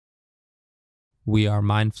We are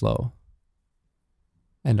Mind Flow,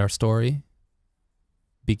 and our story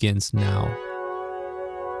begins now.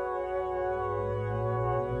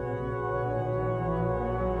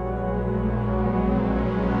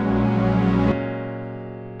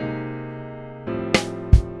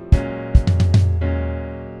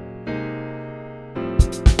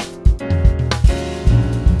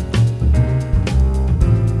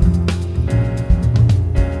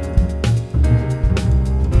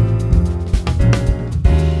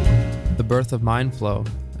 The birth of Mind Flow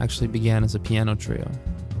actually began as a piano trio,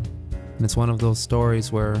 and it's one of those stories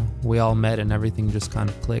where we all met and everything just kind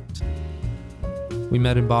of clicked. We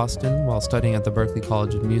met in Boston while studying at the Berklee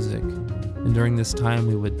College of Music, and during this time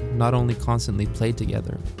we would not only constantly play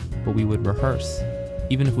together, but we would rehearse,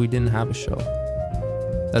 even if we didn't have a show.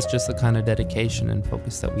 That's just the kind of dedication and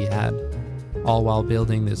focus that we had, all while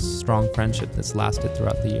building this strong friendship that's lasted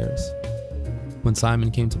throughout the years. When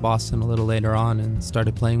Simon came to Boston a little later on and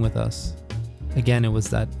started playing with us, again it was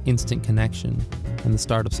that instant connection and the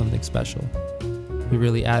start of something special. He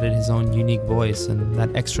really added his own unique voice and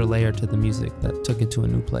that extra layer to the music that took it to a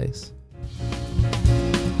new place.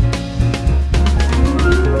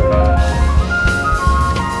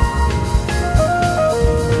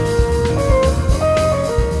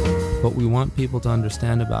 What we want people to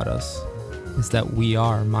understand about us is that we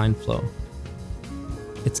are Mind Flow.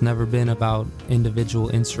 It's never been about individual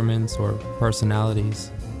instruments or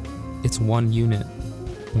personalities. It's one unit,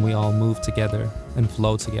 and we all move together and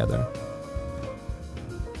flow together.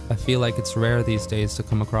 I feel like it's rare these days to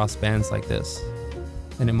come across bands like this,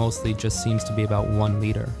 and it mostly just seems to be about one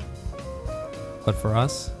leader. But for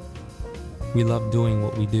us, we love doing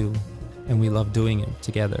what we do, and we love doing it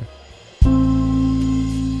together.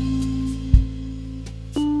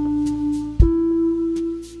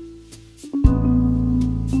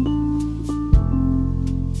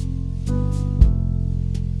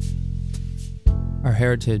 Our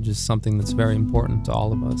heritage is something that's very important to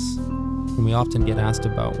all of us, and we often get asked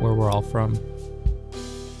about where we're all from.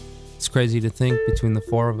 It's crazy to think between the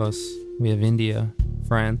four of us, we have India,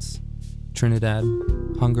 France, Trinidad,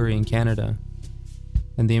 Hungary, and Canada.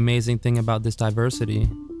 And the amazing thing about this diversity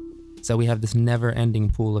is that we have this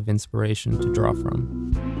never-ending pool of inspiration to draw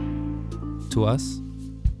from. To us,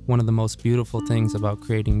 one of the most beautiful things about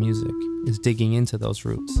creating music is digging into those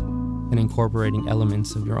roots and incorporating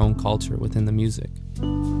elements of your own culture within the music.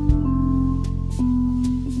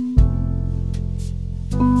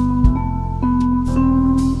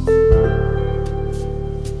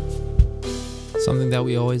 Something that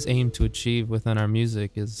we always aim to achieve within our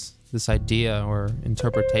music is this idea or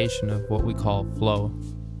interpretation of what we call flow.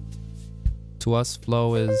 To us,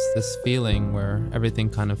 flow is this feeling where everything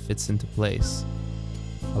kind of fits into place,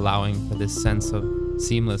 allowing for this sense of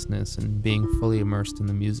seamlessness and being fully immersed in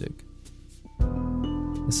the music.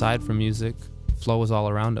 Aside from music, flow is all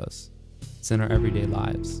around us. It's in our everyday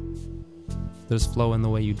lives. There's flow in the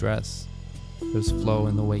way you dress. There's flow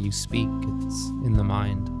in the way you speak. It's in the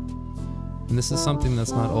mind. And this is something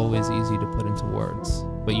that's not always easy to put into words,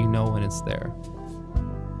 but you know when it's there.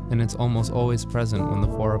 And it's almost always present when the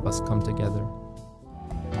four of us come together.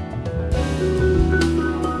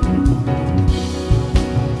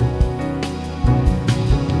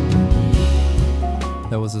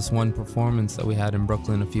 There was this one performance that we had in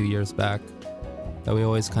Brooklyn a few years back that we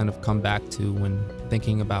always kind of come back to when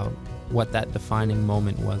thinking about what that defining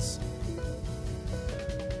moment was.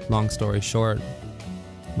 Long story short,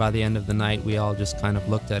 by the end of the night we all just kind of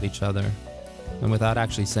looked at each other, and without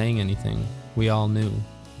actually saying anything, we all knew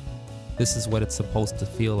this is what it's supposed to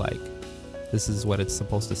feel like. This is what it's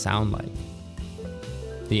supposed to sound like.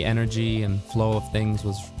 The energy and flow of things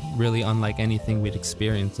was really unlike anything we'd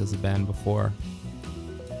experienced as a band before.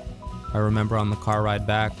 I remember on the car ride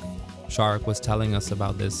back, Shark was telling us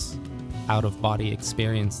about this out-of-body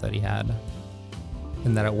experience that he had,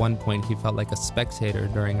 and that at one point he felt like a spectator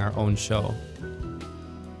during our own show.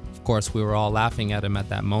 Of course, we were all laughing at him at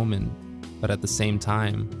that moment, but at the same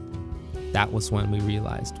time, that was when we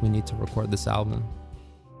realized we need to record this album.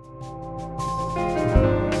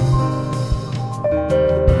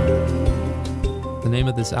 The name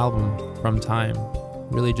of this album, From Time,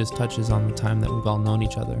 really just touches on the time that we've all known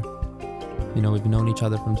each other. You know, we've known each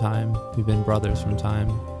other from time, we've been brothers from time,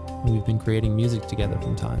 and we've been creating music together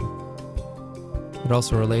from time. It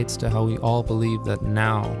also relates to how we all believe that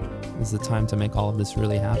now is the time to make all of this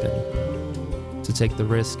really happen, to take the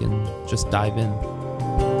risk and just dive in.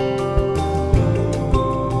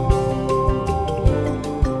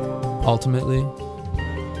 Ultimately,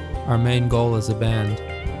 our main goal as a band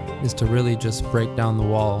is to really just break down the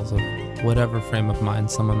walls of whatever frame of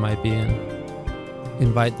mind someone might be in.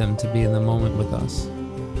 invite them to be in the moment with us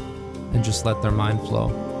and just let their mind flow.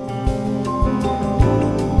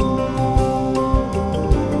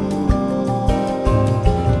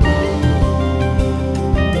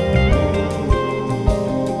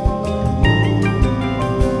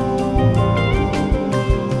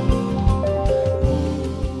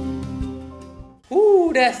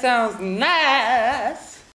 Ooh, that sounds nice.